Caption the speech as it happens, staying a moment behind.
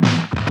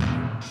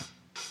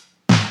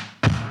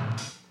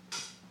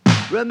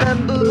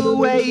Remember the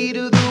weight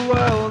of the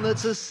world,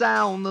 that's a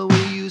sound that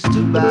we used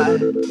to buy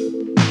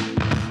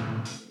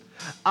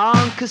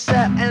on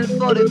cassette and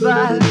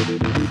 45.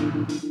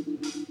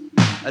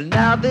 And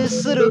now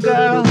this little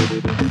girl,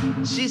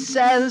 she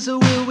says,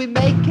 will we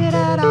make it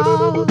at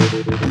all?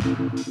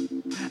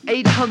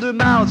 800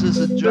 miles is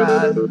a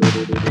drive.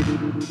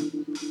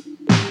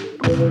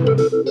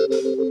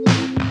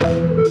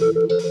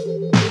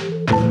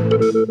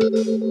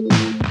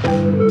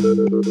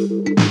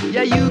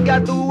 Yeah, you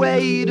got the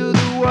weight of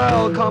the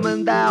world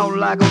coming down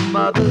like a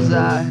mother's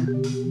eye.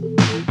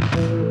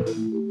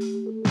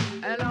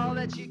 And all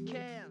that you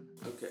can.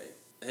 Okay.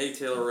 Hey,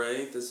 Taylor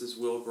Rea. This is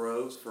Will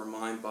Groves for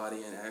Mind,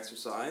 Body, and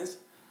Exercise.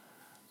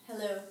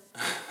 Hello.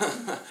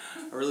 I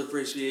really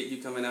appreciate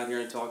you coming out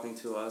here and talking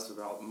to us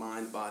about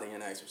mind, body,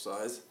 and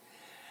exercise.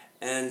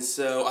 And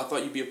so I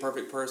thought you'd be a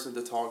perfect person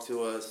to talk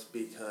to us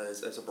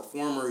because as a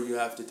performer, you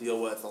have to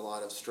deal with a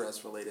lot of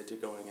stress related to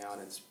going out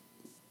and,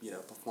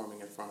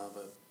 performing in front of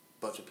a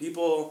bunch of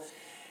people.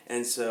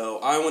 And so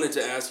I wanted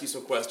to ask you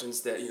some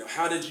questions that,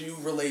 how did you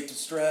relate to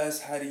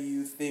stress? How do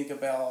you think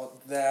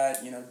about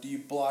that? Do you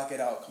block it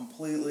out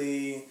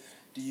completely?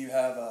 Do you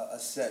have a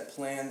set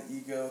plan that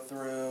you go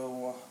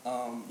through?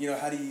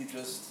 How do you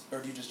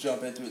do you just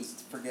jump into it and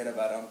forget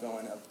about it? I'm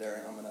going up there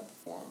and I'm going to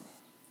perform.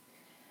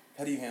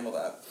 How do you handle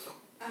that?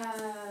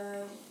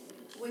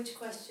 Which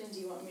question do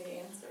you want me to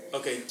answer?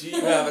 Okay, do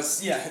you have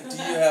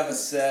a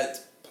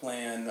set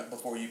plan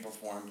before you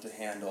perform to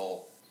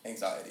handle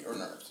anxiety or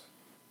nerves?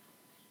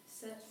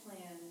 Set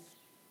plan.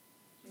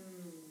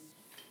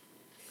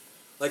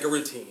 Like a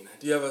routine.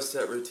 Do you have a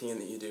set routine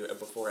that you do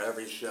before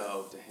every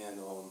show to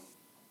handle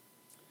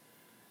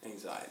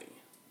anxiety?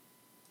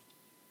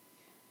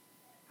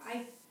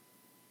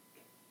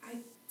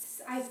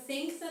 I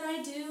think that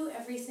I do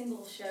every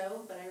single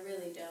show, but I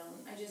really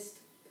don't.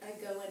 I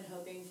go in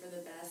hoping for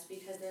the best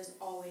because there's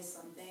always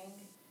something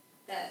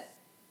that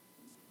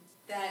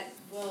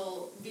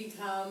will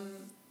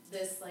become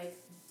this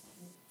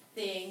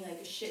thing,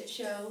 like a shit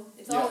show.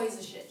 It's always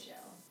a shit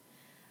show.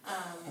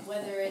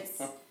 Whether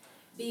it's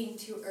being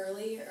too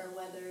early or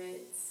whether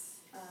it's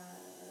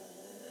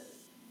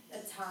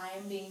a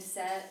time being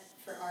set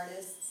for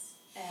artists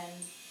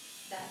and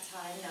that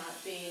time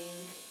not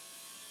being...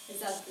 Is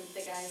that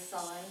the guy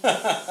sawing?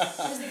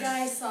 There's a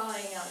guy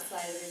sawing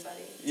outside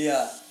everybody.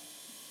 Yeah.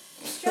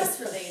 Stress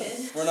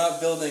related. We're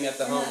not building at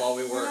the home while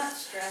we work. We're not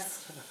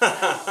stressed.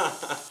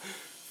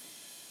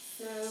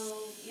 So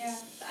yeah,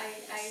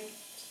 I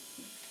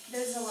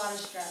there's a lot of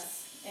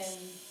stress in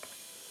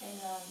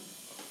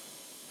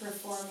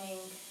performing.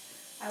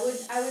 I would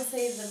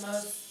say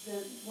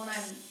when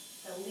I'm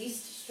the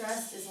least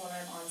stressed is when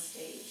I'm on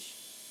stage.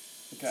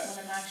 Okay.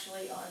 When I'm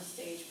actually on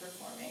stage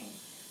performing,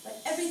 but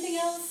everything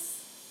else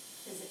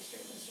is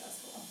extremely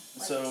stressful.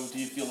 So do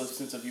you feel a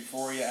sense of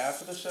euphoria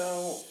after the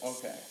show?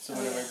 Okay. So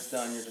whenever it's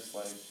done, you're just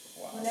like,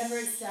 wow. Whenever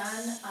it's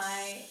done,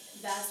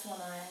 that's when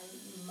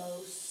I'm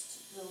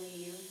most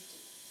relieved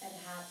and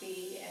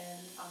happy and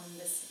on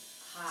this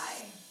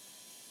high,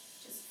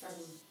 just from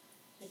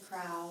the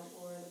crowd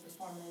or the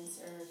performance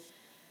or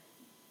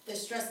the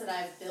stress that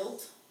I've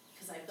built,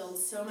 because I build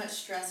so much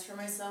stress for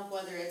myself,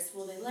 whether it's,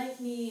 will they like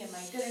me, am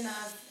I good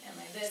enough, am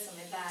I this, am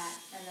I that,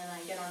 and then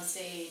I get on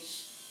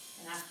stage.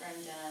 And after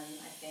I'm done,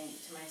 I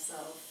think to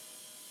myself,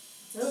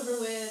 it's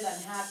over with,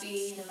 I'm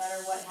happy, no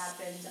matter what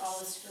happened, all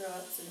the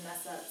screw-ups and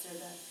mess-ups or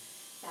the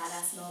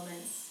badass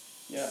moments.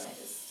 Yeah.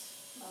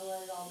 I'll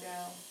let it all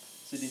go.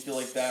 So do you feel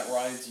like that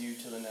rides you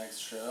to the next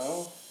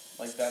show?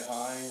 Like that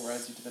high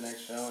rides you to the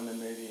next show and then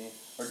maybe,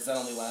 or does that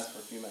only last for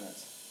a few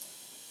minutes?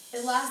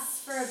 It lasts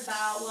for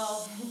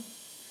about,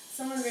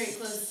 someone very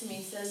close to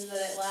me says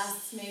that it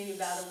lasts maybe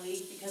about a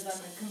week because I'm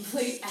a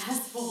complete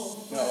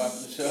asshole. No,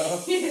 after the show?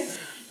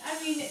 I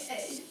mean,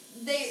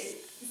 they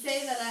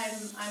say that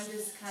I'm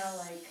just kind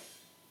of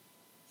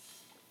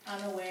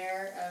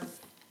unaware of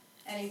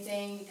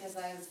anything because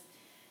I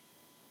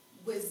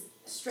was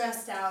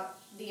stressed out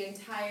the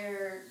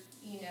entire,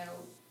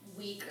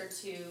 week or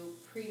two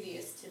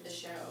previous to the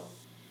show.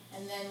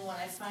 And then when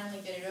I finally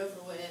get it over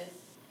with,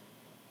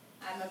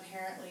 I'm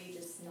apparently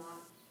just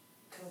not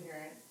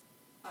coherent.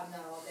 I'm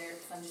not all there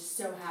because I'm just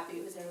so happy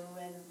it was over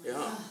with.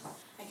 I'm like,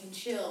 I can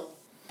chill.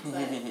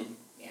 But,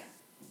 yeah.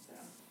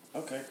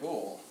 Okay,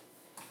 cool.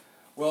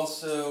 Well,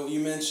 so you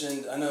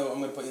mentioned, I know I'm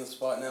going to put you on the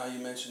spot now, you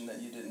mentioned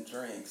that you didn't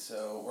drink,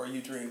 or you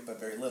drink but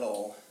very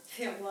little.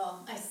 Yeah,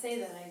 well, I say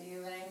that I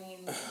do, but I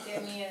mean,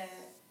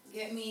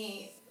 get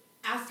me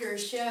after a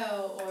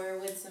show or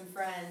with some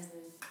friends,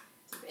 and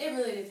it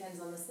really depends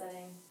on the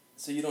setting.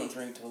 So you don't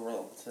drink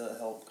to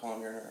help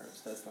calm your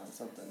nerves? That's not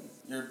something,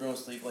 you're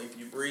mostly, do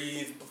you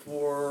breathe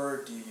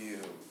before? Do you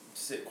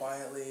sit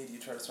quietly? Do you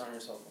try to surround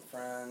yourself with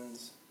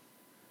friends?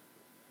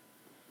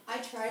 I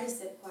try to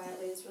sit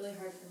quietly. It's really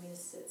hard for me to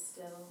sit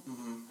still.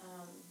 Mm-hmm.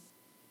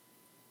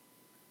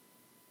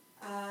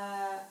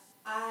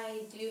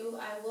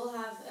 I will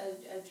have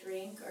a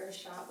drink or a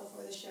shot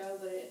before the show,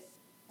 but it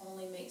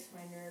only makes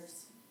my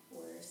nerves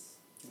worse.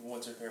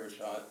 What's your favorite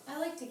shot? I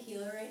like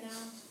tequila right now.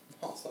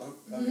 Awesome.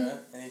 Mm-hmm. Okay.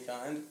 Any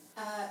kind?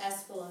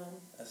 Espolón.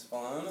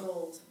 Espolón?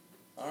 Gold.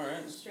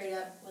 Alright. Straight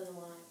up with a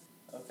lime.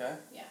 Okay.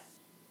 Yeah.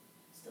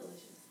 It's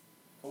delicious.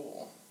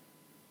 Cool.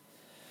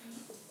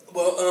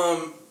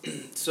 Well,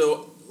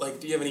 so, like,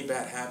 do you have any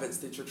bad habits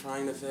that you're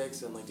trying to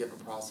fix? And, like, do you have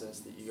a process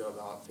that you go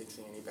about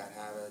fixing any bad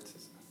habits?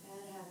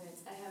 Bad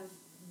habits. I have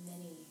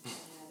many bad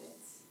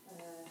habits.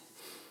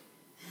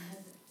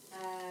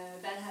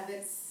 Bad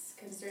habits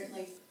concern,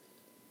 like,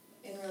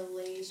 in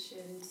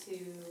relation to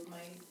my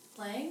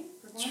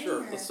performing?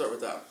 Sure, or? let's start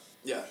with that.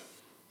 Yeah.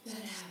 Bad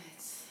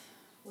habits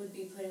would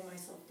be putting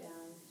myself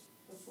down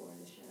before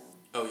the show.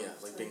 Oh, yeah,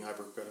 like being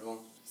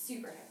hypercritical?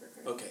 Super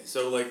hypercritical. Okay,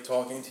 so, like,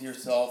 talking to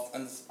yourself,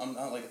 and I'm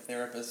not, like, a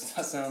therapist.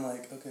 I sound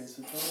like, okay,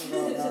 so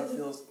tell me about how it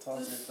feels to talk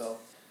to yourself.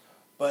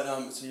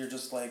 But, so you're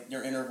just, like,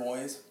 your inner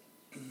voice?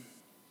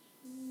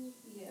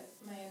 Yeah,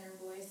 my inner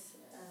voice.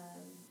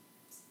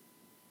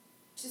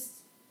 Just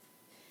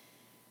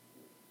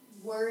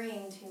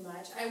worrying too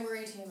much. I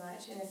worry too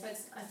much, and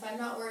if I'm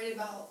not worried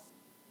about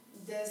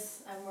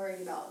this, I'm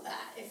worried about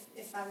that.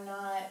 If I'm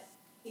not,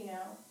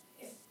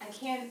 if I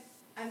can't,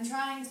 I'm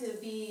trying to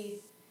be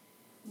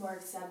more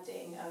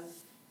accepting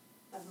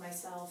of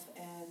myself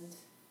and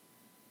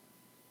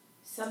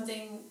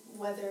something,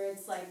 whether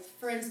it's like,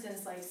 for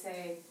instance, like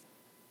say,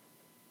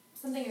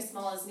 something as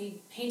small as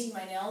me painting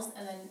my nails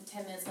and then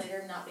 10 minutes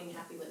later not being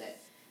happy with it.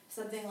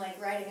 Something like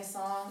writing a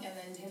song and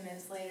then 10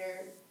 minutes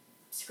later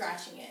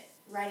scratching it,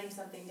 writing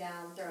something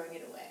down, throwing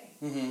it away.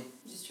 Mm-hmm.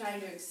 Just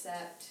trying to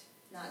accept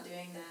not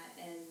doing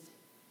that and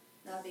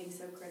not being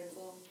so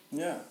critical.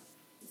 Yeah.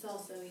 It's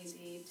also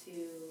easy to,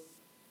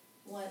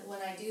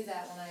 when I do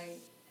that, when I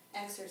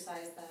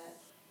exercise that,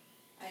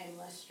 I am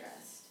less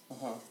stressed.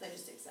 Uh-huh. Because I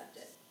just accept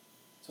it.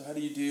 So how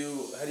do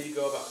you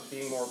go about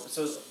being more,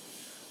 so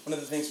one of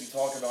the things we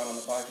talk about on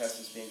the podcast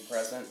is being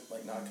present,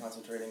 like not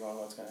concentrating on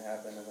what's going to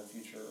happen in the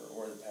future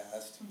or the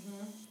past,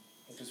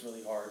 which is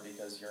really hard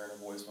because your inner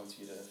voice wants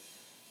you to,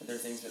 there are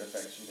things that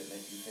affect you that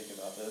make you think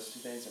about those two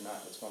things and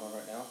not what's going on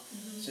right now.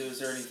 So is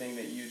there anything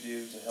that you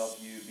do to help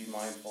you be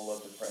mindful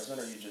of the present,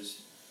 or you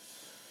just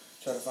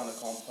try to find a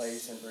calm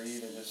place and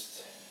breathe and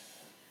just,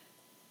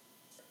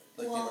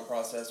 like, do you have a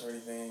process or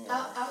anything? Or?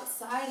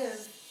 Outside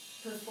of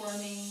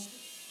performing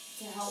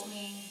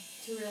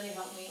to really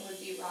help me, would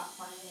be rock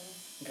climbing.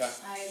 Okay.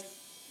 I've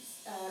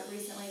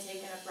recently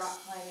taken up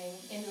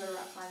indoor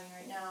rock climbing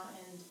right now,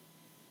 and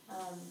I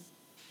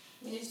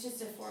mean, it's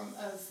just a form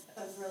of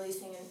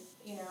releasing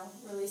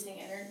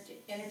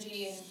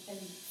energy and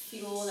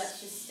fuel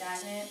that's just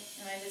stagnant,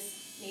 and I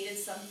just needed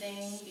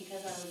something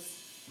because I was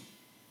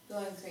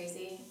going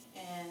crazy,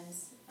 and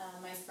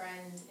my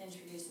friend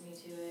introduced me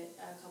to it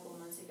a couple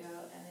months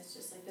ago, and it's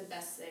just like the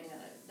best thing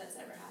that's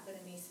ever happened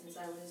to me since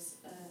I was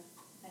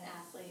a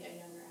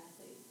younger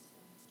athlete.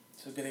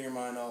 So getting your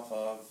mind off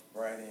of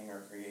writing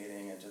or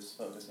creating and just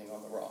focusing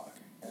on the rock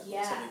and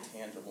something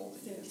tangible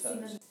that you can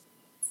touch.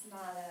 It's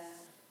not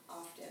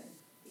often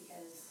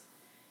because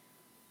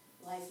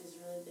life is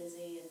really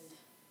busy,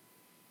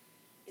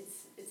 and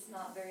it's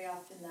not very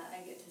often that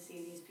I get to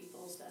see these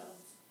people. So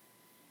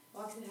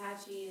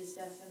Waxahachie is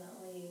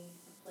definitely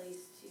a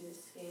place to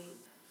escape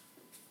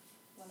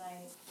when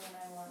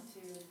I want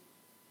to just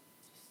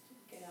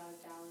get out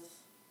of Dallas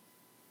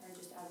or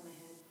just out of my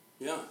head.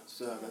 Yeah,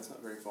 so that's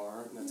not very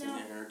far. That's No.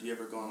 in there. Do you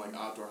ever go on like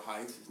outdoor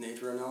hikes? Is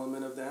nature an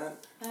element of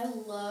that? I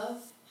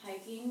love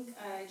hiking.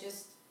 I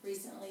just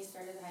recently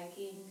started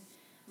hiking.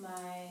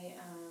 My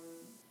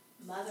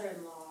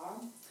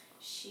mother-in-law,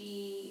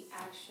 she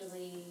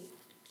actually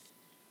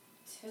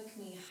took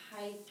me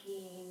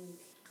hiking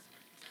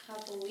a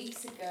couple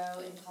weeks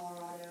ago in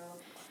Colorado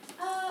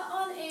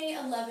on a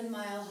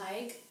 11-mile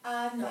hike.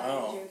 I'm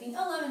not even joking.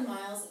 11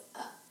 miles.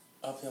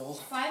 Uphill.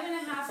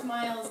 5.5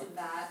 miles of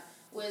that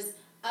was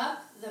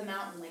up the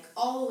mountain, like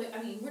all the way. I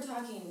mean, we're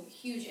talking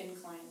huge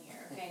incline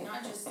here, okay?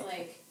 Not just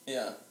like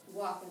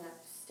walking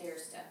up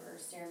stair-step or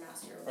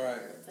stairmaster or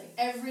whatever. Right. It's like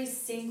every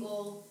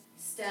single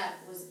step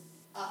was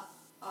up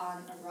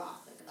on a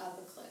rock, like up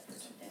a cliff or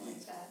something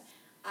like that.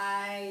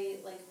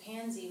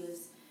 Pansy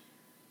was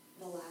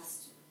the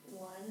last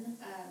one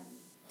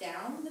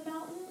down the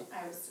mountain.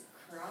 I was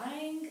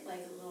crying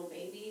like a little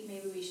baby.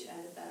 Maybe we should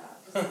edit that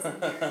out because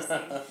it's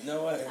embarrassing.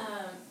 No way.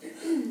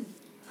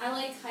 I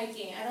like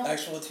hiking. I don't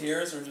actual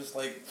tears or just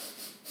like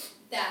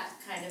that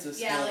kind of. just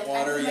Yeah, kind like of I put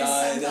my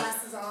watery-eyed.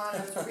 sunglasses on. I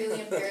was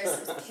really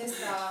embarrassed. I was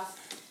pissed off.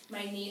 I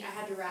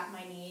had to wrap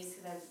my knees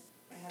because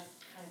I have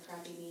kind of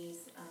crappy knees.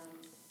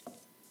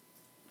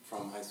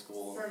 From high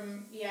school.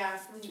 From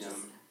gym.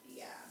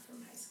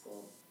 From high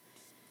school.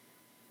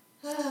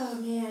 Oh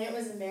man, it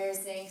was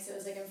embarrassing. So it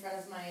was like in front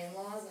of my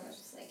in-laws, and I was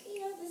just like,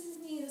 this is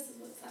me. This is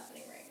what's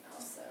happening right now.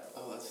 So.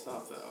 Oh, that's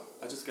tough though.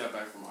 I just got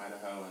back from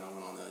Idaho and I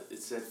went on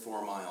it said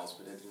 4 miles,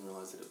 but I didn't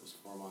realize that it was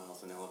 4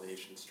 miles in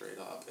elevation straight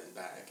up and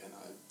back, and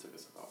it took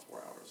us about 4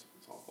 hours.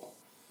 It's awful.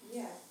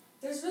 Yeah.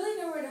 There's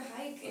really nowhere to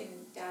hike in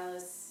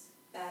Dallas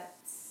that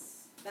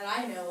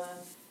I know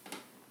of.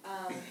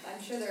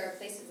 I'm sure there are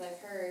places I've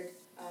heard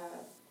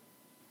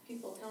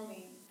people tell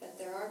me that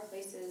there are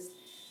places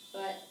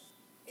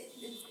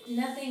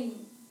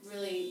nothing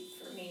really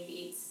for me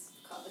beats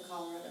the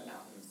Colorado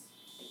mountains.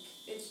 Like,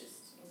 it's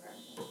just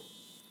incredible.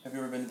 Have you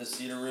ever been to the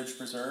Cedar Ridge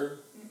Preserve?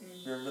 Mm-mm.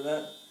 Have you ever been to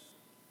that?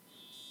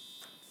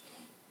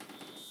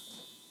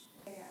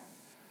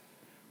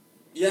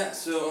 Yeah,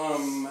 so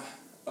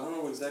I don't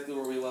know exactly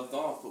where we left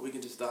off, but we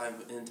can just dive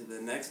into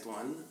the next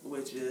one,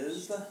 which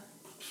is...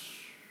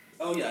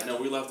 Oh yeah, no,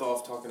 we left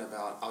off talking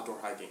about outdoor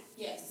hiking.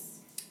 Yes.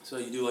 So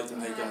you do like to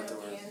hike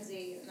outdoors. I'm a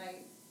pansy, and I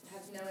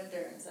have no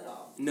endurance at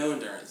all. No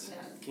endurance.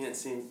 No.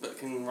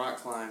 Can rock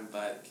climb,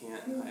 but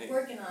can't hike. I'm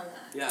working on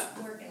that. Yeah.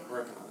 Working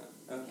on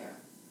it. Okay. Yeah.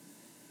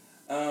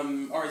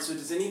 Alright, so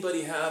does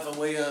anybody have a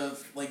way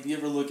of, like, do you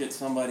ever look at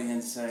somebody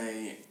and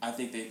say, I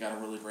think they've got a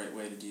really great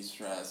way to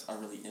de-stress, I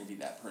really envy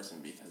that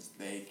person because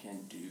they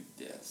can do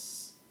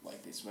this.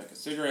 Like, they smoke a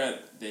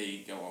cigarette,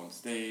 they go on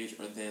stage,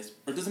 or this,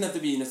 or it doesn't have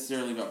to be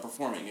necessarily about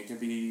performing, it could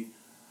be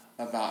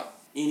about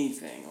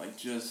anything, like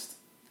just,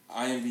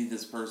 I envy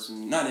this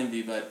person, not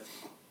envy, but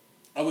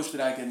I wish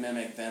that I could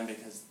mimic them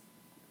because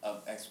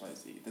of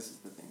XYZ. This is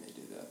the thing they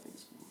do that I think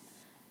is cool.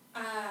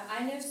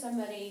 I know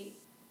somebody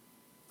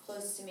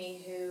close to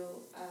me who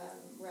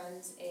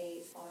runs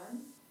a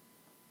farm,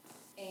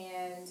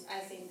 and I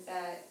think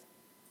that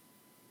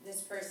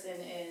this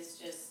person is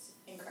just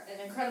an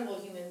incredible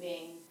human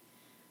being,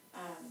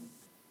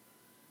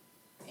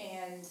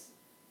 and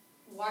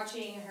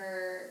watching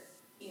her,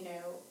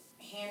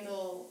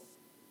 handle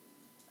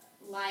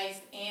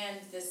life and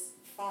this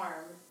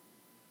farm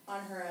on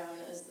her own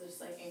is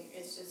just like,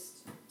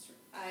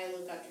 I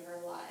look up to her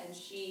a lot, and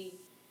she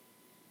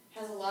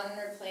has a lot on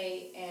her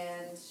plate,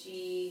 and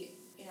she,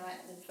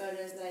 the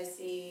photos that I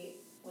see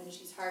when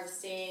she's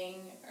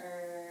harvesting,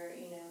 or,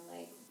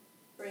 like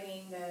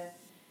bringing the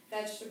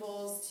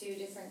vegetables to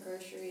different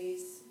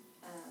groceries,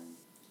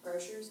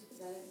 grocers, is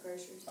that it,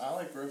 grocers? I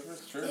like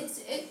grocers, sure.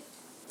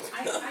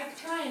 I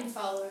try and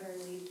follow her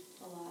lead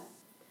a lot.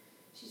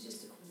 She's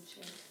just a cool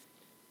chick.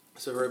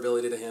 So her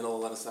ability to handle a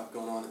lot of stuff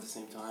going on at the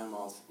same time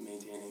while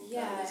maintaining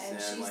and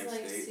she's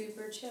state.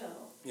 super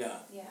chill. Yeah.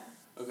 Yeah.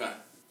 Okay.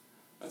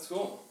 That's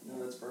cool. No,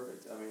 that's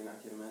perfect. I mean, I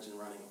can imagine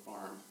running a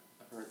farm.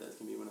 I've heard that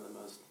can be one of the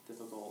most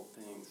difficult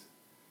things.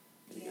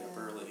 To get up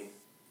early.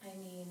 I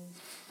mean,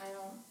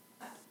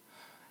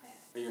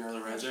 Are you an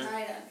early riser?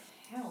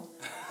 Hell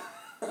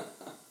no.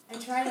 I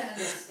try to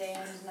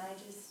understand,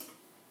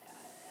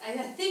 and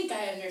I think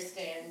I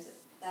understand.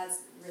 That's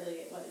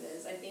really what it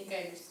is. I think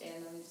I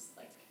understand. I'm just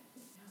like,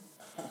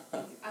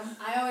 no.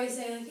 I always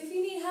say, like, if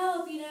you need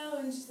help,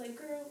 and she's like,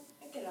 girl,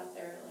 I get out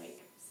there at like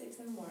 6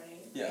 in the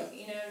morning. Yeah.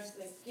 Like, just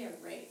like, yeah,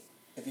 right.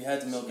 If you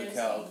had to milk a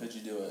cow, could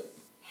you do it?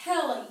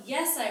 Hell,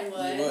 yes, I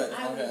would. You would?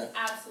 I would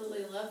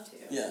absolutely love to.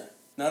 Yeah.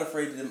 Not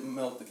afraid to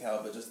milk the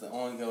cow, but just the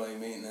ongoing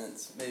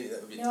maintenance. Maybe that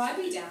would be... No, I'd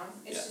be down.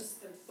 It's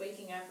just the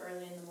waking up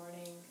early in the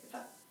morning.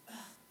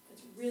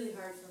 It's really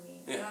hard for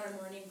me. I'm not a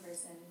morning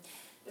person.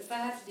 But if I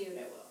have to do it,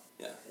 I will.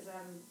 Yeah. Because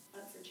I'm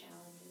up for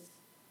challenges.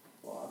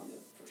 Well, I'll be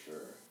up for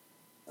sure.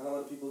 Not a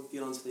lot of people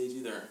get on stage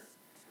either.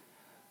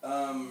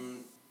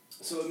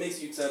 So what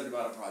makes you excited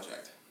about a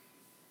project?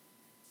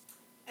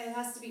 It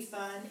has to be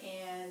fun,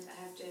 and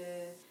I have to...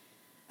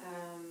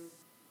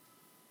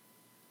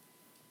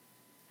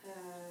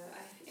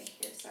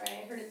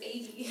 I heard a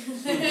baby. I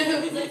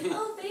was like,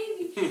 oh,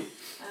 baby.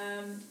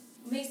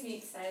 What makes me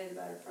excited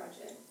about a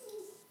project?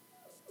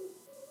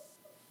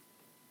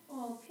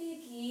 Oh,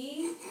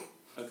 Piggy.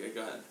 Okay,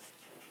 go ahead.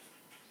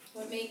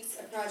 What makes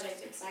a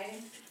project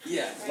exciting?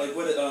 Yeah, right? Like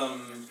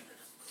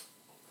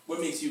what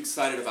makes you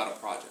excited about a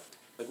project?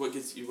 Like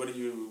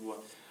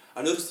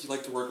I noticed you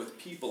like to work with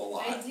people a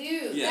lot. I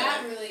do. Yeah,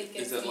 that really gets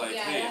me. Is it like,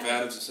 hey, if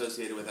Adam's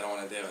associated with it, I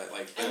want to do it?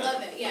 Like I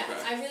love it, yeah.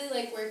 Okay. I really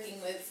like working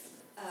with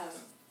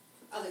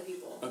other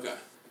people. Okay.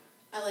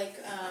 I like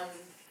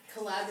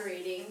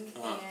collaborating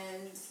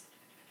and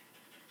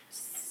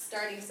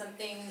starting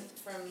something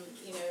from,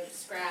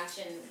 scratch,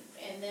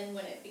 and then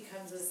when it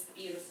becomes this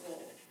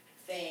beautiful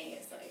thing,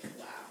 it's like,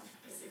 wow,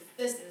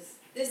 this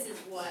is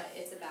what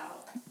it's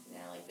about.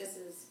 Like, this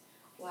is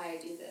why I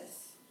do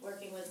this.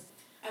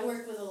 I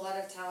work with a lot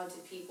of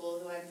talented people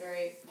who I'm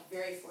very,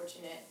 very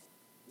fortunate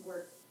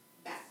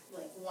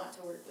want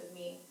to work with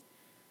me.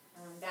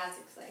 That's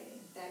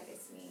exciting. That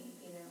gets me,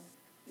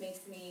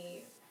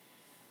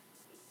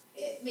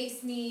 it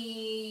makes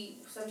me,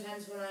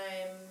 sometimes when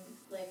I'm,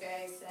 like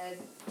I said,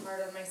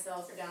 hard on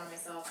myself or down on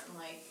myself, I'm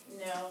like,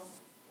 no,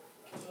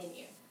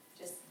 continue.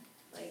 Just,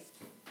 like,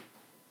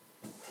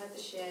 cut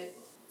the shit.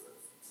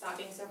 Stop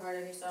being so hard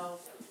on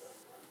yourself.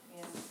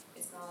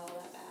 It's not all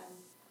that bad.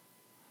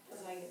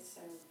 Because I get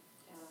so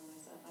down on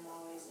myself. I'm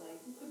always like,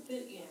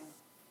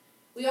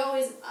 we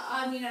always,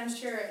 I'm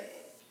sure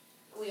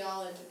we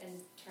all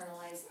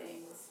internalize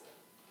things.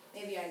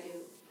 Maybe I do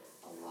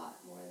a lot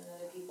more than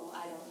other people.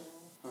 I don't know.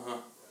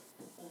 Uh-huh.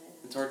 But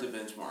it's hard to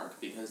benchmark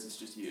because it's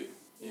just you.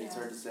 Yeah. It's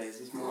hard to say, is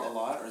this more a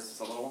lot or is this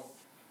a little?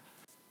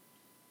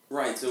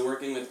 Right, so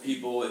working with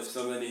people, if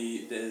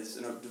somebody is,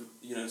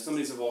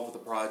 somebody's involved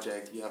with a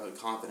project, you have a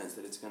confidence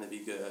that it's going to be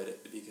good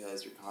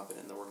because you're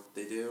confident in the work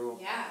that they do?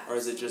 Yeah. Or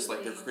is it just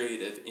like their absolutely.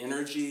 creative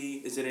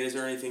energy? Is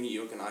there anything that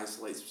you can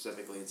isolate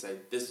specifically and say,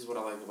 this is what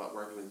I like about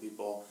working with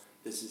people,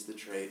 this is the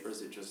trait, or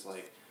is it just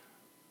like,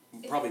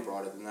 probably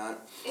broader than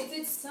that? If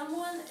it's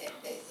someone,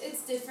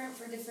 it's different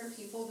for different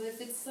people, but if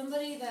it's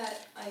somebody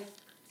that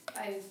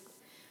I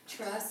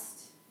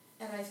trust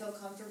and I feel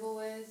comfortable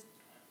with,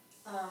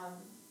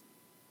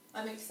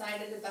 I'm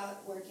excited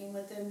about working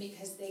with them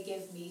because they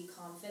give me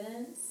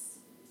confidence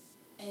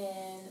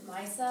in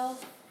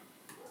myself.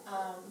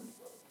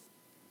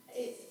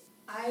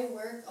 I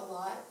work a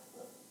lot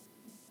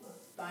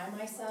by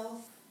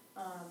myself,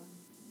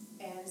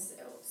 and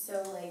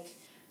so like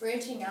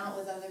branching out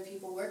with other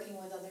people, working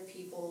with other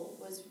people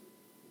was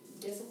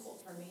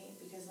difficult for me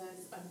because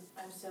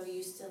I'm so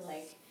used to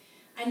like,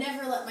 I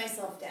never let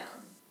myself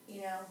down,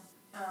 you know.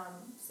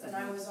 And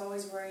I was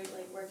always worried,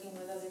 like, working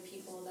with other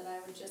people that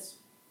I would just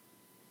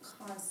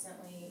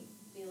constantly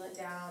be let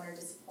down or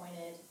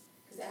disappointed,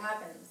 because it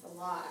happens a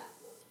lot,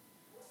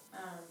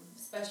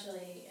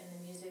 especially in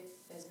the music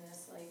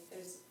business. Like,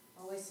 there's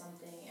always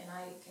something, and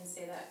I can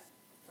say that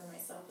for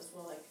myself as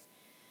well, like,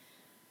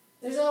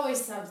 there's always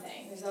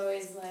something. There's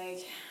always,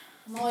 like,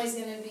 I'm always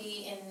going to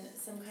be in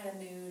some kind of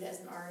mood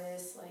as an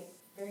artist, like,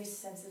 very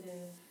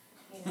sensitive,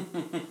 you know,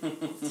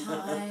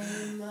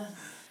 time.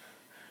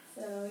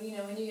 So, you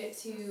know, when you get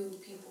two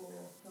people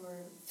who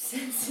are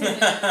sensitive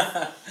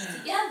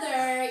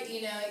together,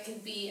 you know, it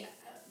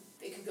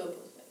could go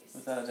both ways.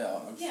 Without a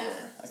doubt, I'm sure.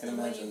 I can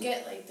imagine. When you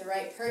get, like, the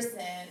right person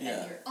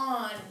and you're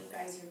on and you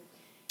guys are,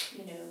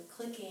 you know,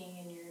 clicking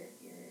and you're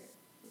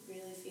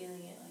really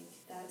feeling it, like,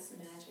 that's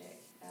magic.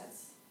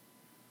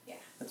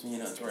 That's when you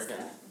know it's working.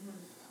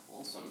 Mm-hmm.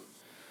 Awesome.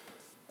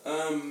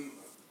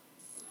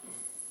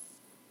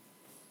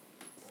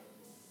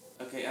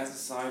 Okay, as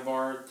a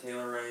sidebar,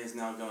 Taylor Rea is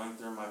now going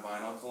through my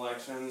vinyl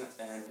collection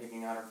and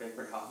picking out her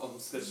favorite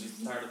albums because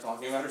she's tired of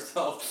talking about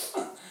herself.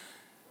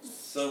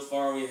 So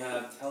far we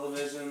have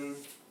Television,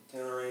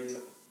 Taylor Rea.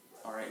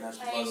 Alright, now she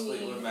loves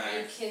Fleetwood Mac. Are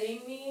you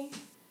kidding me?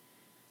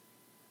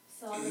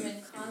 Saw them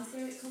in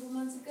concert a couple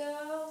months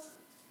ago.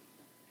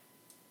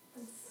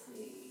 Let's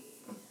see.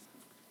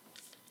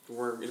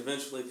 We're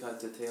eventually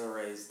cut to Taylor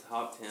Rea's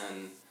top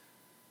 10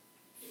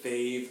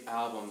 fave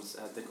albums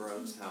at the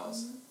Grove's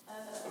house.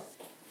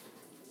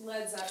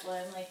 Led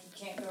Zeppelin, like, you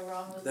can't go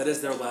wrong with that.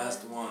 Is their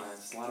last one.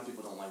 A lot of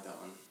people don't like that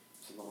one.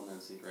 It's a little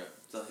known secret.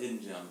 It's a hidden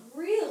gem.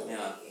 Really?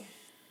 Yeah.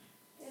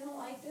 They don't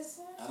like this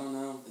one? I don't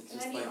know. It's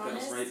just like that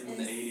was right in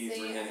the 80s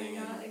we're hitting.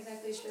 I'm not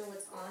exactly sure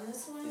what's on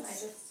this one.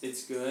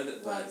 It's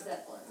good, but love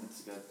Zeppelin.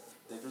 It's good.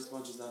 There's a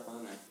bunch of Zeppelin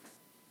in there.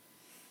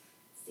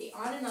 See,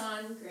 On and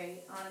On,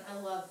 great. I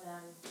love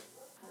them.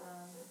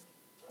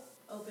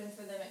 Open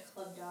for them at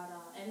Club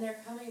Dada. And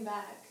they're coming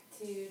back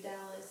to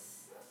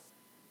Dallas,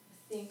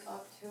 I think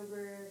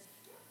October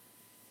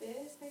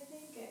 5th,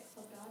 at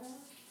Club Dada.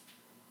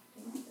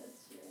 I think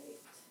that's right.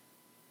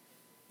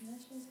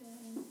 National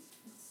Band.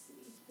 Let's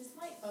see. This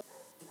might...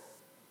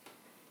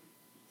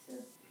 So,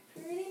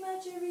 pretty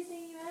much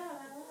everything you have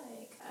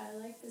I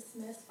like the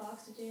Smiths,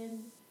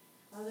 Oxygen,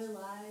 Other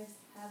Lives,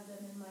 have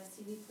them in my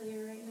CD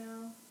player right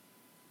now.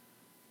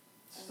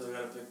 Still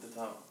gotta pick the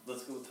top.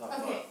 Let's go with top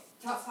 5. Okay,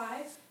 top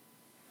 5?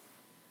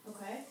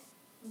 Okay.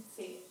 Let's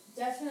see.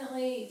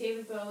 Definitely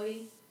David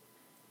Bowie.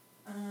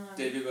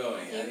 David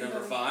Bowie, at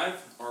number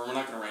 5? Or we're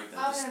not gonna rank them,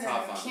 just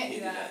top 5. Can't do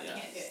that. Yeah.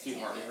 Can't do it. It's too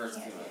hard. It hurts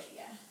too much.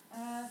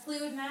 Yeah.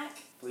 Fleetwood Mac.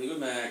 Fleetwood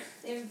Mac.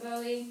 David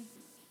Bowie.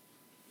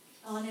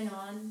 On and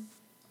On.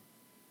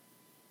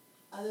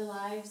 Other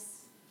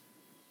Lives.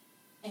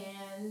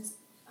 And,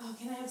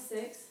 can I have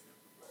 6?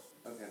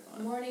 Okay,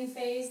 fine. Morning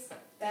Phase,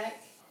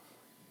 Beck.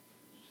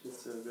 She's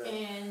so good.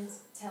 And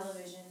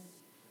Television.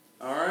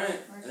 Alright,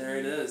 there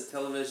it is.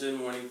 Television,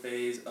 Morning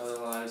Phase, Other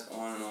Lives,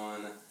 On and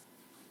On.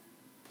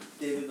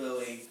 David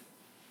Bowie.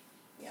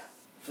 Yeah.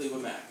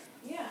 Fleetwood Mac.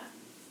 Yeah.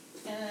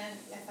 And then,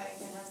 if I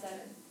can have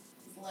 7,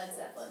 Led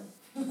Zeppelin.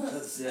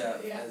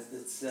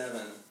 It's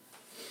 7.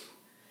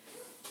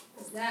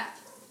 What's that?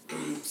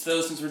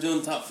 So, since we're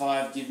doing top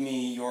 5, give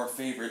me your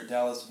favorite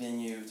Dallas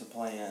venue to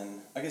play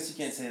in. I guess you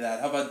can't say that.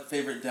 How about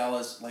favorite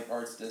Dallas, like,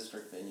 Arts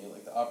District venue,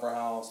 like the Opera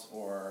House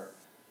or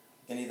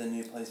any of the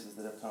new places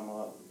that have come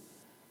up?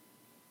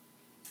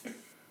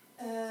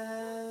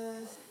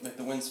 Like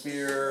the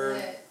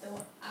Windspear.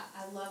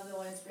 I love the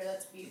Windspear.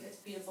 That's a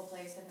beautiful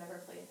place. I've never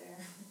played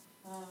there.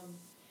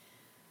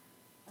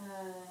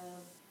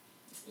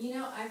 You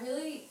know, I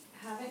really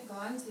haven't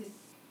gone to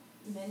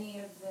many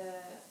of the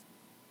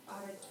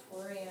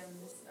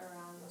auditoriums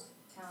around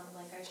town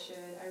like I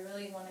should. I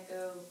really want to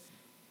go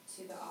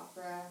to the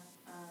opera.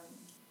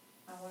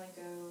 I want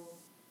to go.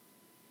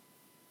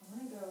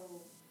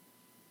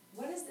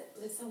 What is it?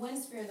 It's the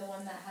Windspear, the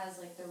one that has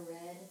like the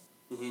red.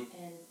 Mm-hmm.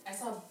 And I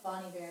saw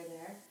Bonnie Bear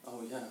there.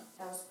 Oh yeah.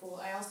 That was cool.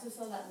 I also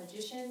saw that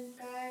magician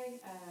guy.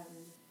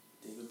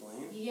 David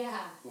Blaine?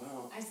 Yeah.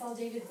 Wow. I saw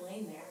David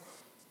Blaine there.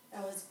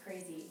 That was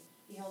crazy.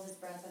 He held his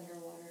breath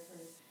underwater for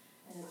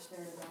an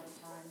absurd amount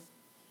of time.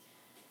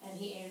 and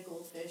he ate a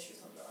goldfish or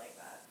something like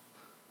that.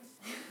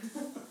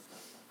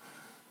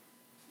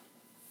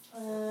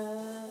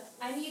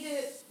 I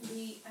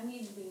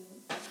need to be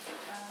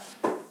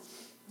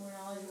more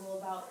knowledgeable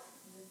about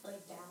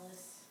like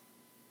Dallas.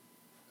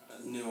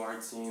 New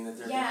art scene that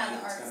they're The doing.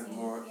 art It's kind of scene.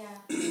 more. Yeah.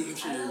 I'm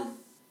sure.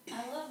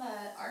 I love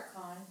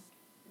ArtCon.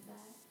 Is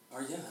that?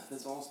 Oh yeah,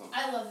 that's awesome.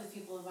 I love the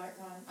people of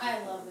ArtCon.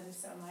 I love them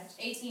so much.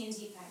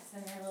 AT&T Pack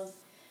Center. I love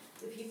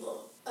the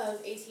people of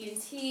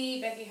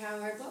AT&T. Becky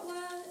Howard.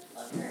 What?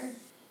 Love her.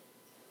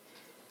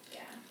 Yeah.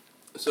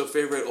 So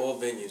favorite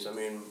old venues. I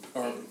mean,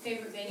 or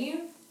Favorite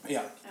venue?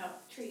 yeah. Oh,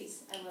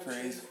 trees. I love Trees.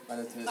 trees.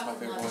 That's my Fucking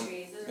favorite love one.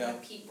 trees. Those Yeah. are my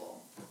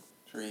people.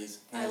 Trees.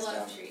 I Hands love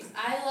down. trees.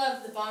 I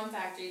love the Bomb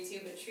Factory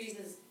too, but trees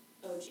is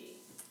OG.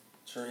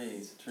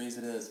 Trees. Trees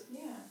it is.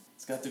 Yeah.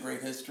 It's got the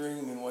great history.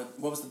 I mean, what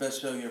was the best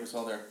show you ever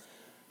saw there?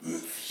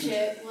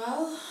 Shit,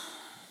 well,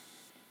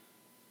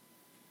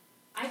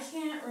 I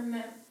can't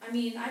remember. I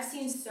mean, I've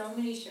seen so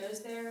many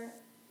shows there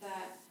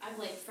that I've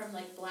like from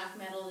like black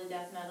metal to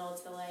death metal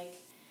to like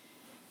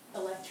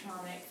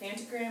electronic.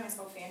 Phantogram, I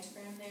saw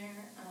Phantogram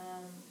there.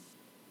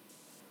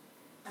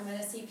 I'm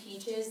gonna see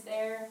Peaches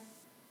there.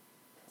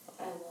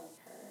 I love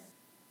her.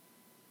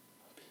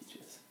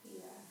 Peaches.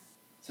 Yeah.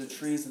 So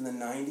trees in the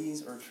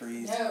 90s or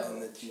trees in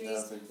the 2000s?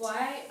 Trees. Well,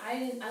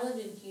 I lived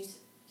in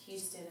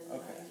Houston in the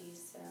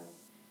 90s, so.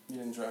 You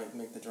didn't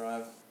make the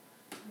drive?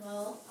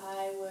 Well,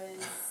 I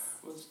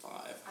was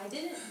 5. I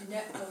didn't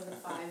know, I was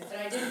 5, but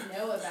I didn't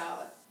know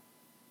about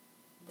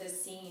the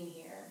scene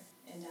here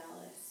in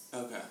Dallas.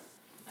 Okay.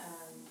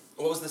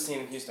 What was the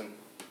scene in Houston?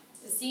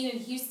 The scene in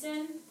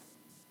Houston?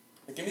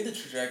 Give me the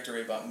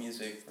trajectory about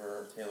music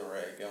for Taylor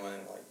Rea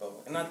going like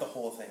bubble, and not the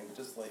whole thing, but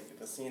just like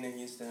the scene in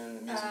Houston,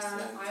 the music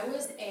scene. I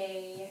was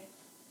a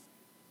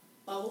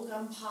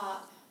bubblegum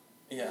pop.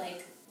 Yeah.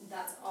 Like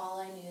that's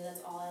all I knew.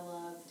 That's all I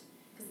loved.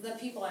 Because the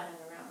people I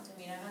hung around. I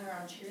mean, I hung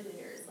around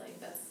cheerleaders. Like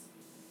that's,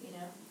 you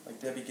know.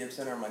 Like Debbie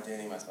Gibson, or am I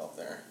dating myself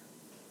there?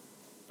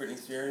 Britney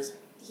Spears.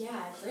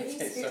 Yeah, Britney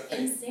Okay, Spears,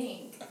 sorry.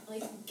 NSYNC.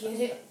 Like, get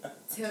it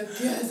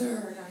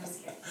together. No, I'm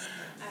just kidding.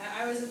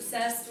 I was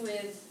obsessed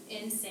with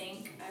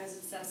NSYNC. I was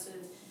obsessed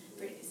with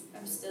Britney.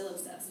 I'm still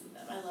obsessed with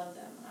them. I love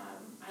them.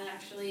 I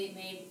actually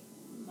made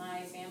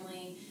my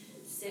family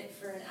sit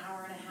for an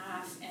hour and a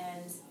half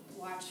and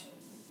watch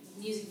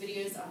music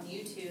videos on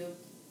YouTube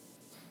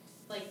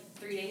like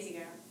 3 days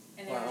ago.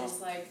 And they were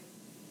just like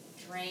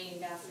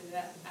drained after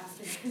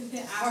the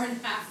hour and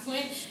a half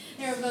went.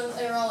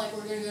 They were all like,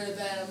 we're going to go to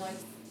bed. I'm like,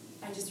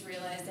 I just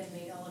realized I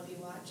made all of you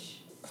watch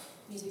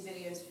music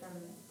videos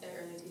from the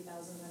early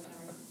 2000s. I'm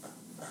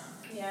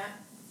sorry.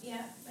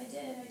 Yeah, I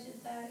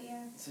did that,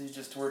 yeah. So you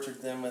just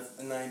tortured them with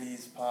the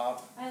 90s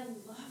pop. I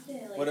loved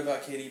it. Like, What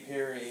about Katy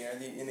Perry? Are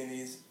any of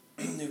these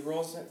new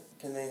girls,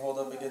 can they hold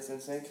up against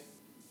NSYNC?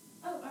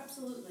 Oh,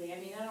 absolutely. I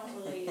mean, I don't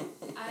really,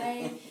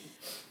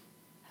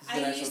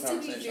 I used to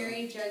be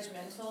very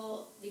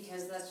judgmental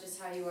because that's just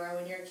how you are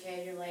when you're a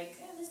kid. You're like,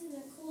 oh, this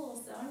isn't cool,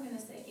 so I'm going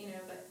to say, you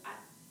know, but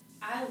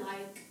I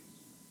like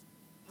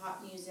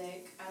pop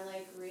music. I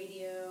like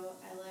radio.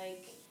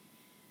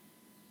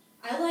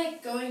 I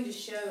like going to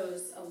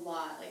shows a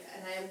lot, like,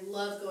 and I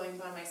love going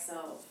by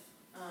myself.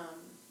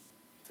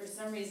 For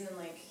some reason,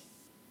 like,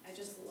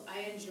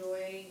 I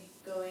enjoy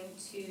going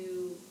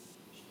to.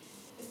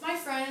 If my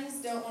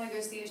friends don't want to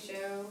go see a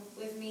show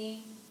with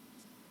me,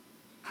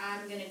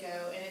 I'm gonna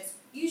go, and it's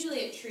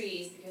usually at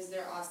Trees because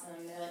they're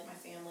awesome. They're like my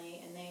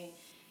family, and they,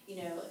 you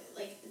know,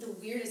 like the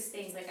weirdest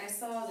things. Like I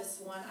saw this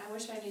one. I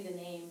wish I knew the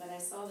name, but I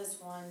saw this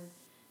one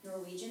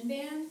Norwegian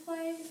band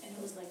play, and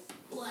it was like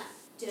black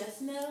death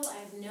metal.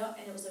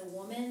 And it was a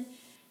woman,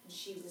 and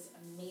she was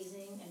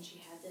amazing, and she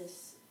had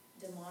this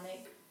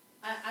demonic.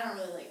 I don't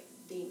really like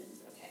demons,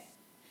 okay,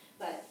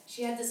 but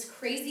she had this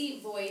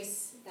crazy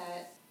voice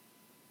that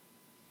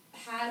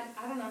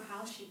I don't know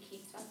how she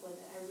keeps up with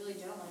it. I really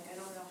don't. Like, I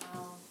don't know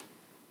how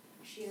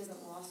she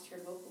hasn't lost her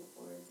vocal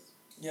cords.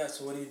 Yeah,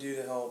 so what do you do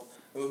to help?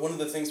 One of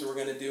the things that we're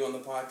going to do on the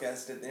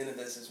podcast at the end of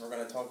this is we're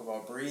going to talk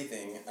about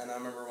breathing. And I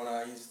remember when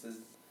I used to,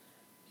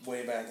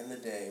 way back in the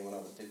day when I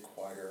did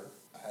choir,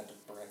 I had to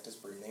practice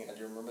breathing. I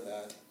do remember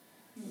that.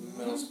 Mm-hmm.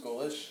 Middle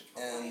schoolish.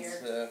 And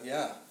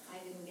yeah.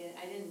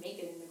 I didn't make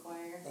it in the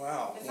choir.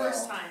 Wow. The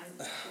first time.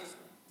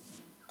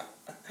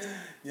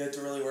 You had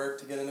to really work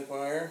to get in the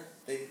choir?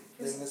 They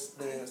made a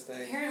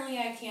mistake. Apparently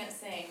I can't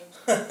sing.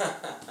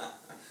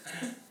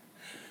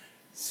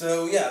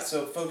 So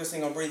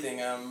focusing on breathing,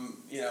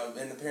 you know,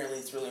 and apparently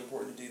it's really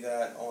important to do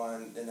that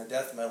in a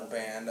death metal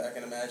band. I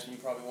can imagine you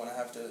probably want to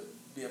have to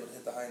be able to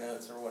hit the high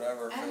notes or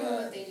whatever. I don't know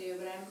what they do,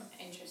 but I'm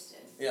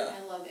interested. Yeah.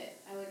 I love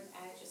it.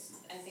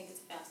 I think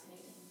it's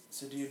fascinating.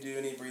 So do you do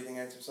any breathing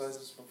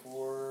exercises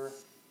before?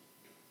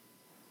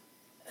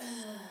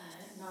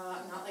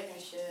 Not like I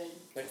should.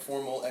 Like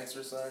formal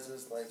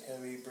exercises, like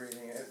heavy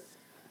breathing,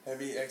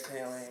 heavy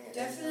exhaling.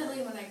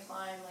 Definitely when I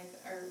climb, like,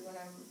 or when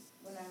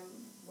I'm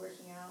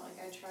working out, like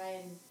I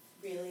try and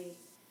really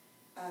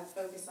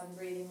focus on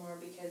breathing more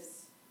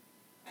because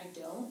I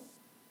don't.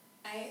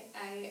 I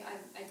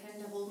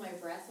tend to hold my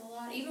breath a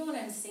lot, even when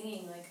I'm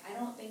singing. Like I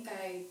don't think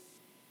I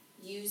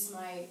use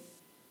my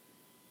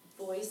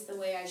voice the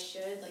way I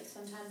should. Like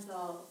sometimes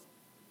I'll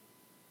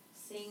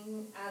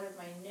sing out of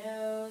my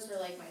nose or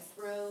like my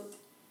throat.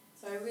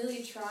 So I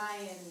really try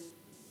and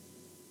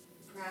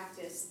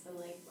practice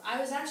I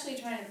was actually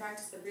trying to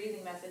practice the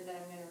breathing method that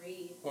I'm going to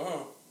read.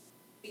 Wow.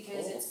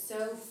 Because it's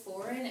so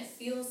foreign, it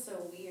feels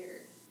so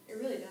weird. It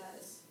really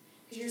does.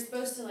 Because you're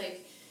supposed to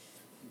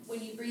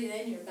when you breathe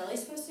in, your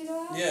belly's supposed to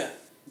go out. Yeah,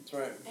 that's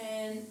right.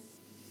 And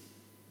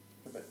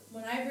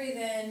when I breathe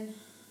in,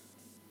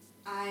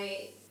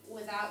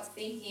 without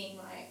thinking,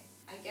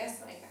 I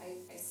guess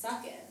I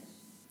suck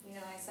in.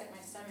 I suck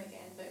my stomach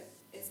in, but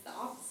it's the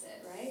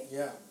opposite, right?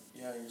 Yeah,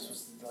 you're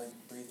supposed to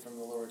breathe from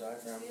the lower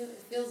diaphragm.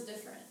 It feels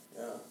different.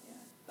 Yeah.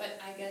 But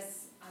I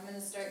guess I'm going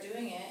to start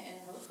doing it, and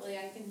hopefully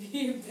I can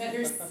be a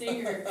better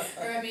singer,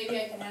 or maybe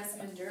I can have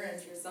some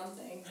endurance or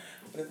something.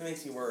 But if it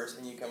makes you worse,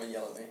 then you come and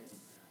yell at me.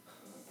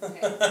 Okay,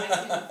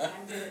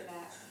 I'm good at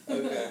that.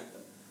 Okay.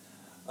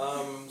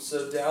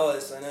 So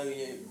Dallas, I know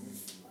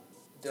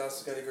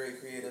Dallas has got a great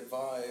creative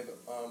vibe.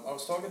 I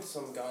was talking to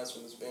some guys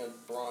from this band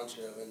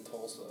Broncho in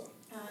Tulsa.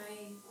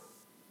 I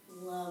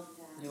love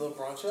them. You love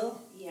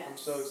Broncho? Yes. I'm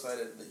so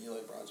excited that you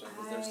like Broncho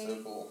because they're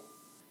so cool.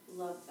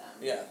 Love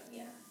them. Yeah.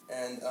 Yeah.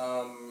 And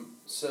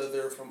so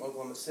they're from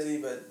Oklahoma City,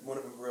 but one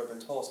of them grew up in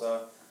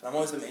Tulsa. And I'm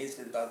always amazed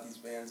about these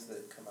bands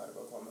that come out of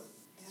Oklahoma.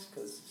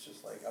 Because it's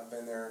just I've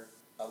been there,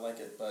 I like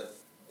it, but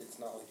it's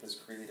not like this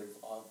creative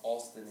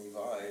Austin-y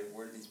vibe.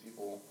 Where do these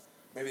people...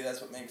 Maybe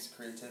that's what makes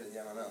creativity,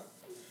 I don't know.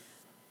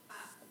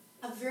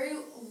 A very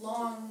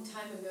long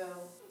time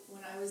ago,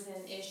 when I was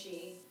in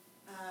Ishii,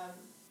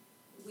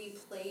 we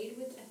played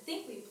with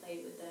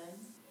them.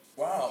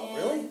 Wow, and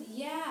really?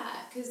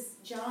 Yeah, because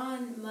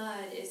John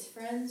Mudd is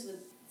friends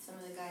with some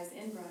of the guys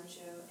in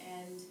Broncho,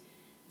 and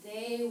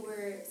they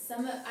were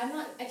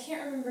I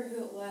can't remember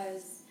who it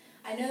was.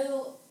 I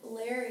know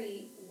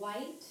Larry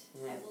White,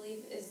 I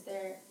believe, is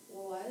their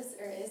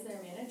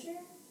manager.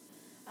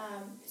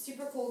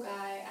 Super cool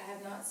guy. I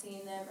have not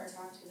seen them or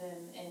talked to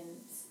them in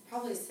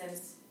probably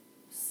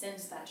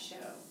since that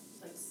show,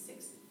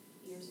 6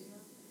 years ago.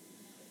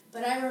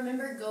 But I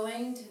remember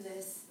going to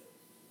this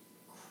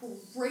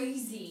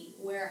crazy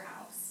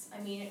warehouse.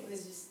 I mean, it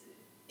was just,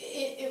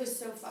 it was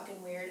so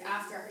fucking weird.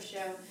 After our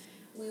show,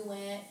 we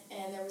went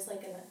and there was I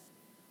don't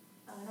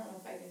know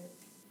if I can,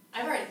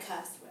 I've already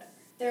cussed, whatever.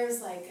 There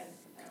was a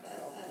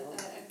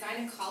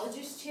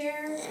gynecologist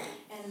chair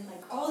and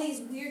all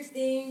these weird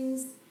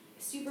things.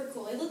 Super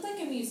cool. It looked like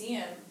a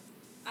museum.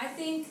 I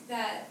think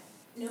that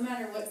no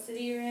matter what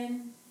city you're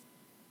in,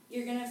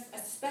 you're gonna,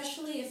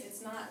 especially if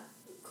it's not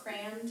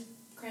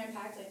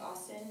cram-packed like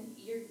Austin,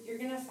 you're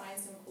gonna find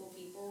some cool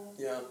people.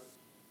 Yeah.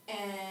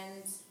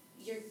 And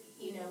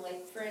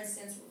for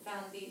instance, we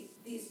found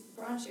these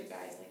Broncho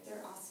guys,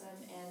 they're awesome,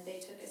 and they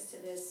took us to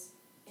this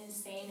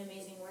insane,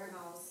 amazing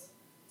warehouse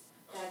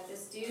that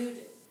this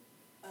dude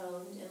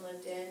owned and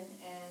lived in,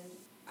 and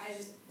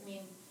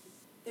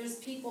there's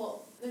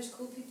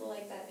cool people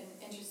like that and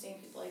interesting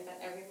people like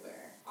that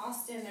everywhere.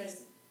 Austin,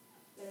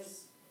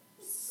 there's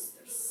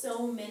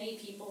so many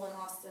people in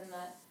Austin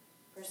that,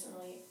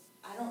 personally,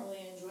 I don't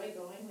really enjoy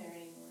going there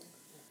anymore.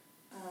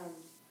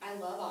 I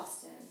love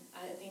Austin.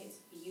 I think it's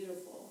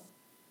beautiful.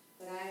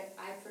 But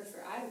I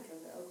would go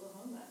to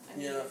Oklahoma. I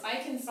mean, if I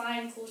can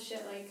find cool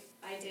shit like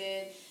I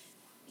did,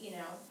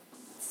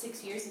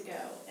 6 years ago,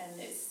 and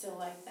it's still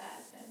like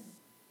that, then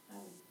I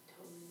would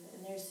totally do it.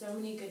 And there's so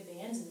many good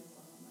bands in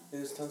Oklahoma.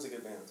 There's tons of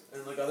good bands.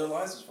 And Other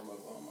Lies is from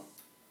Oklahoma.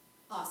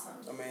 Awesome.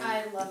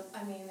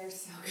 I mean, they're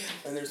so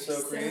good. And they're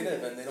so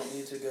creative, and they don't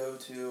need to go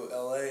to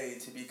LA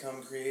to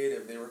become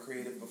creative. They were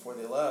creative before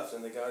they left,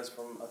 and the guys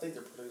from, I think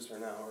their producer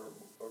now,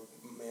 or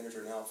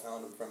manager now,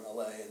 found them from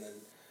LA, and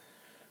then,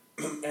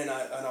 and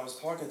I was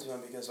talking to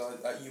him because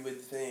you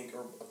would think,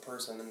 or a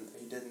person, and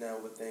he didn't know,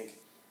 would think,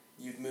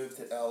 you'd move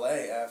to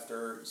LA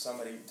after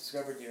somebody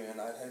discovered you,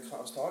 and I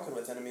was talking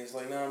with him, and he's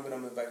like, no, I'm going to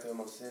move back to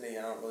Oklahoma City,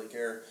 I don't really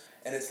care.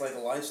 And it's like a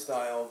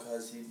lifestyle,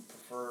 because he'd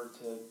prefer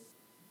to,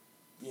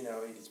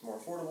 it gets more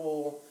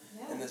affordable,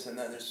 and this and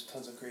that. There's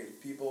tons of creative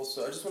people,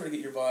 so I just wanted to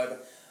get your vibe.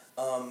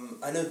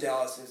 I know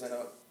Dallas is,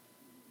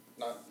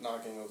 not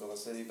knocking Oklahoma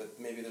City, but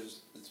maybe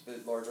it's a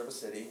bit larger of a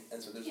city,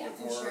 and so there's a bit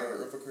more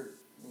of a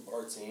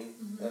art scene.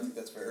 Mm-hmm. I think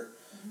that's fair.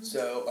 Mm-hmm.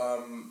 So,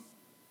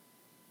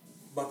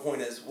 my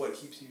point is, what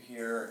keeps you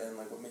here, and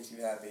what makes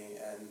you happy,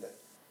 and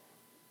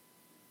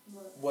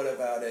what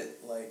about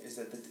it? Is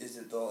it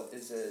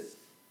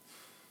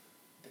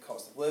the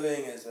cost of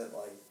living? Is it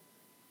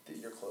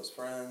your close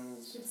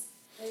friends?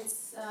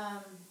 It's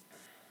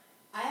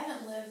I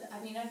haven't lived. I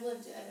mean, I've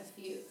lived at a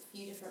few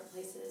different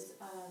places.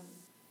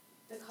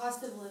 The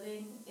cost of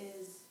living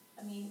is.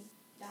 I mean,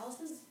 Dallas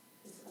is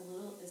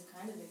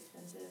kind of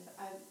expensive.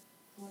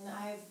 When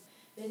I've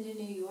been to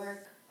New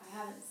York, I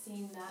haven't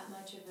seen that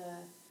much of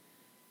a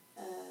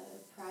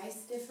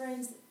price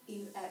difference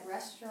at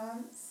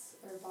restaurants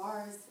or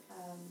bars.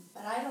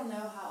 But I don't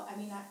know how. I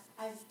mean,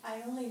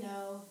 I only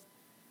know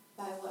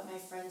by what my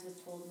friends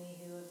have told me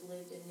who have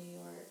lived in New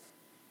York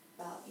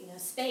about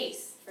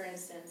space, for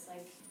instance.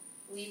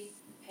 we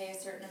pay a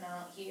certain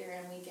amount here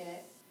and we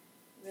get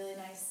really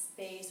nice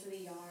space with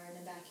a yard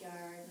and a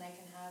backyard, and I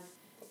can have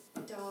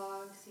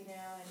dogs, you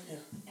know,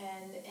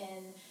 and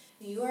in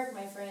New York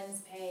my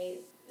friends pay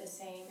the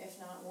same, if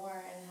not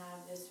more, and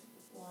have this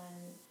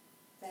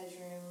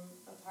 1-bedroom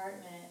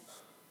apartment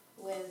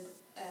with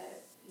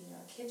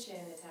a kitchen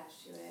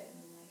attached to it,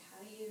 and I'm like, how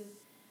do you,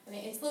 I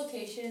mean, it's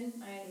location,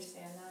 I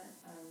understand that.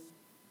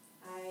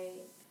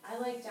 I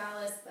like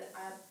Dallas, but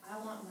I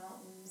want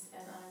mountains,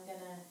 and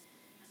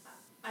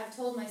I've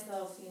told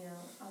myself,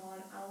 I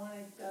want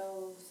to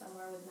go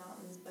somewhere with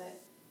mountains,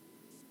 but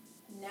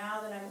now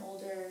that I'm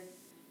older,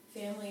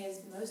 family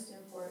is most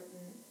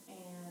important,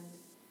 and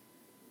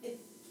it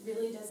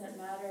really doesn't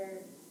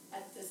matter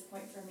at this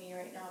point for me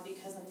right now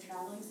because I'm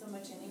traveling so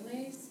much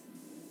anyways,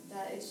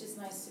 that it's just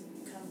nice to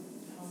come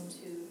home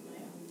to my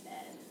own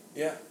bed.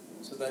 Yeah,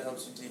 so that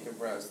helps you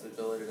decompress, the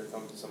ability to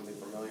come to something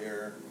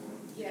familiar.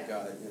 Yeah. You've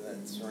got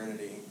that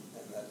serenity,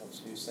 and that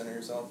helps you center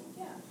yourself.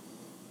 Yeah.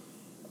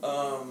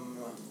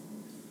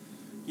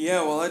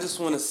 Yeah, well, I just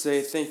want to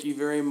say thank you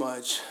very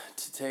much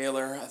to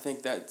Taylor. I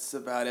think that's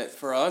about it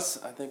for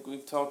us. I think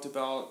we've talked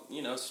about,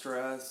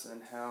 stress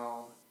and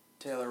how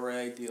Taylor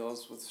Rea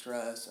deals with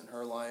stress in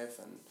her life,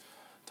 and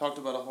talked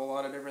about a whole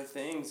lot of different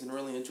things, and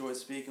really enjoyed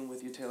speaking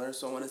with you, Taylor.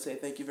 So I want to say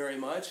thank you very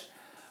much.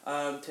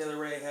 Taylor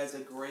Rea has a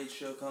great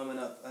show coming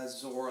up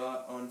as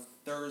Zhora on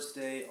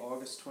Thursday,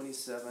 August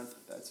 27th.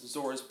 That's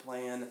Zhora's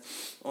playing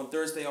on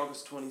Thursday,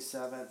 August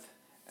 27th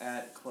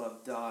at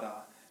Club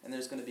Dada. And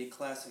there's going to be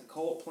Classic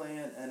Colt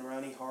playing and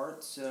Ronnie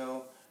Hart,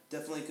 so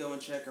definitely go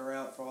and check her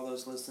out for all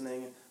those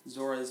listening.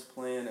 Zhora is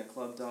playing at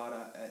Club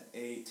Dada at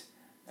 8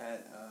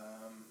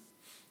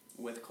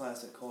 with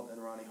Classic Colt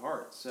and Ronnie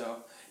Hart.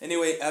 So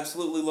anyway,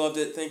 absolutely loved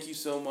it. Thank you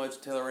so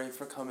much, Taylor Rea,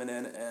 for coming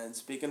in and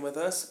speaking with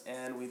us,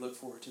 and we look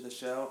forward to the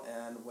show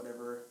and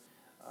whatever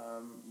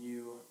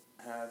you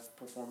have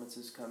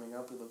performances coming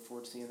up. We look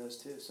forward to seeing those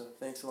too. So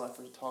thanks a lot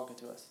for talking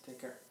to us. Take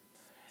care.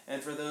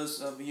 And for those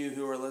of you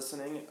who are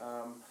listening,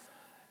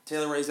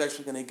 Taylor Rea is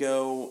actually going to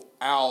go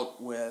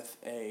out with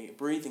a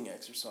breathing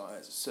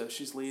exercise. So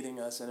she's leading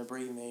us in a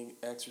breathing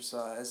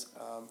exercise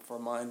for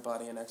mind,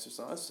 body, and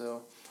exercise.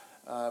 So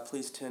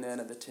please tune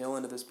in at the tail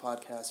end of this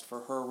podcast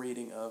for her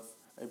reading of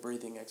a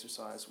breathing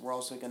exercise. We're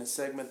also going to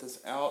segment this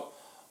out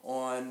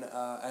on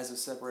as a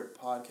separate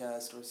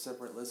podcast or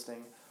separate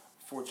listing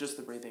for just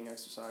the breathing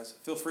exercise.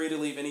 Feel free to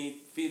leave any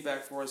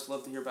feedback for us.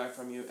 Love to hear back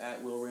from you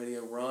at Will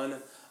Radio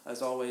Run.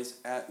 As always,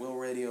 at Will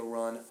Radio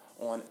Run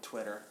on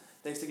Twitter.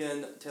 Thanks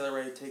again, Taylor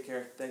Rea. Take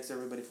care. Thanks,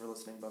 everybody, for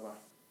listening. Bye-bye.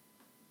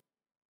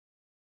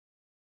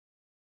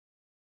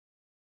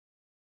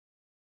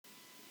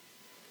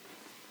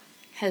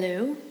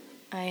 Hello,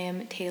 I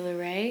am Taylor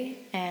Rea,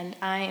 and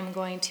I am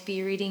going to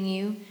be reading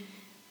you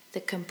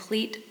The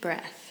Complete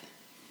Breath.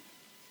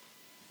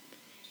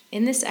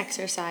 In this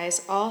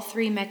exercise, all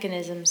 3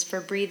 mechanisms for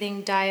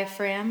breathing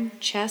diaphragm,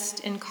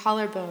 chest, and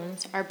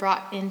collarbones are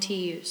brought into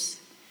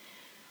use.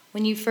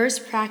 When you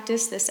first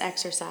practice this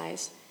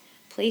exercise,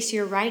 place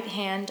your right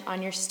hand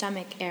on your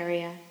stomach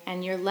area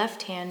and your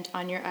left hand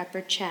on your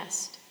upper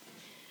chest.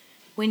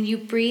 When you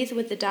breathe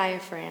with the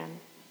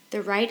diaphragm,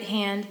 the right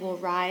hand will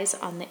rise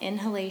on the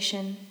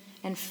inhalation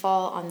and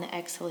fall on the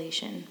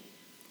exhalation.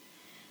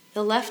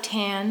 The left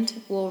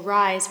hand will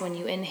rise when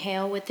you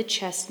inhale with the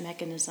chest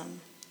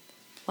mechanism.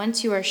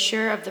 Once you are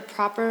sure of the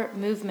proper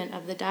movement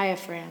of the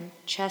diaphragm,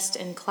 chest,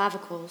 and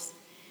clavicles,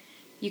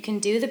 you can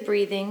do the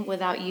breathing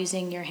without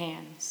using your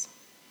hands.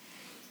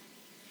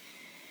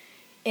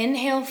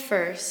 Inhale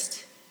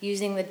first,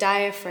 using the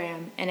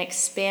diaphragm and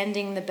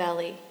expanding the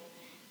belly.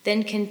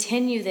 Then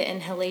continue the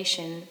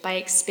inhalation by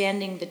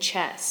expanding the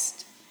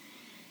chest.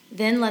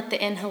 Then let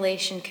the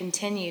inhalation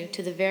continue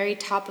to the very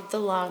top of the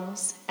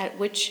lungs, at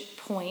which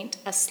point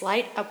a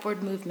slight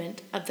upward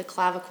movement of the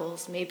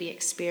clavicles may be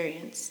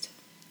experienced.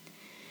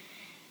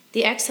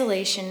 The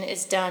exhalation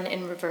is done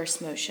in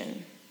reverse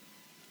motion,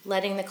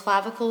 letting the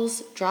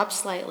clavicles drop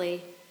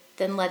slightly,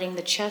 then letting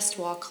the chest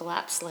wall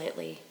collapse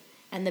slightly,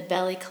 and the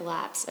belly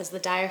collapse as the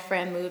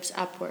diaphragm moves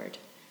upward,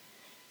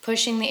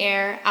 pushing the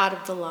air out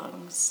of the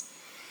lungs.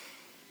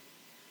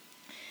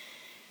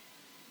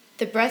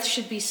 The breath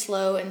should be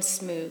slow and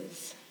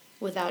smooth,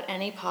 without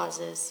any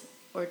pauses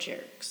or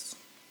jerks.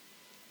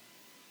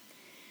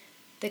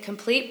 The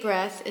complete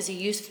breath is a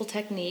useful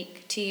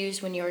technique to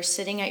use when you are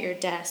sitting at your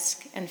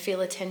desk and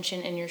feel a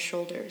tension in your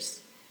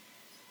shoulders.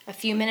 A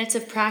few minutes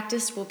of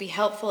practice will be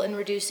helpful in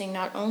reducing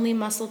not only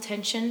muscle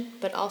tension,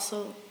 but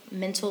also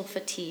mental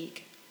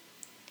fatigue.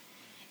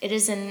 It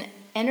is an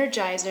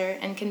energizer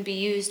and can be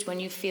used when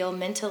you feel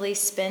mentally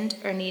spent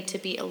or need to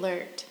be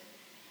alert.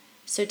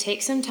 So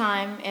take some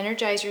time,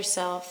 energize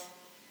yourself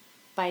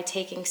by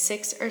taking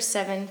 6 or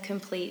 7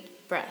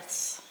 complete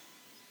breaths.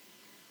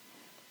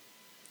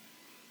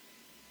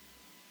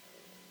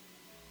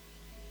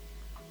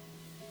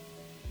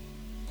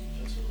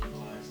 Feels really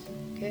relaxed.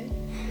 Good?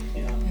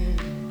 Yeah.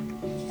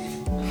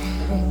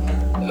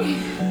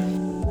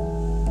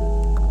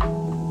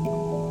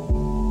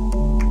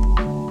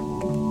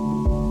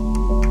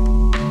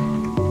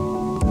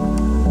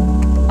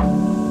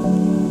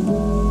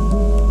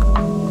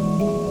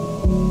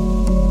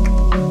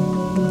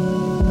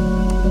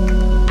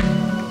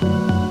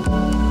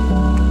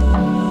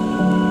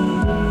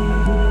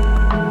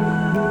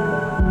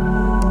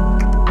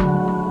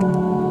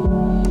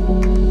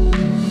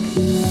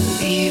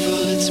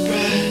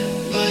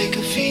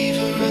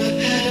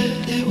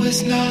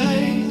 last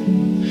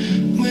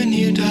night when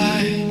you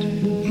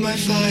died, my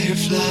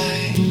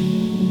firefly.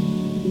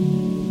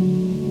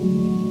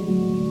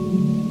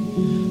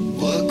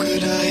 What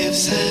could I have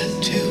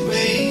said to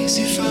raise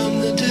you from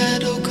the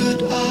dead? Oh,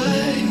 could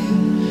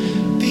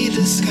I be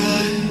the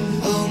sky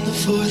on the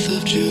 4th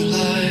of July?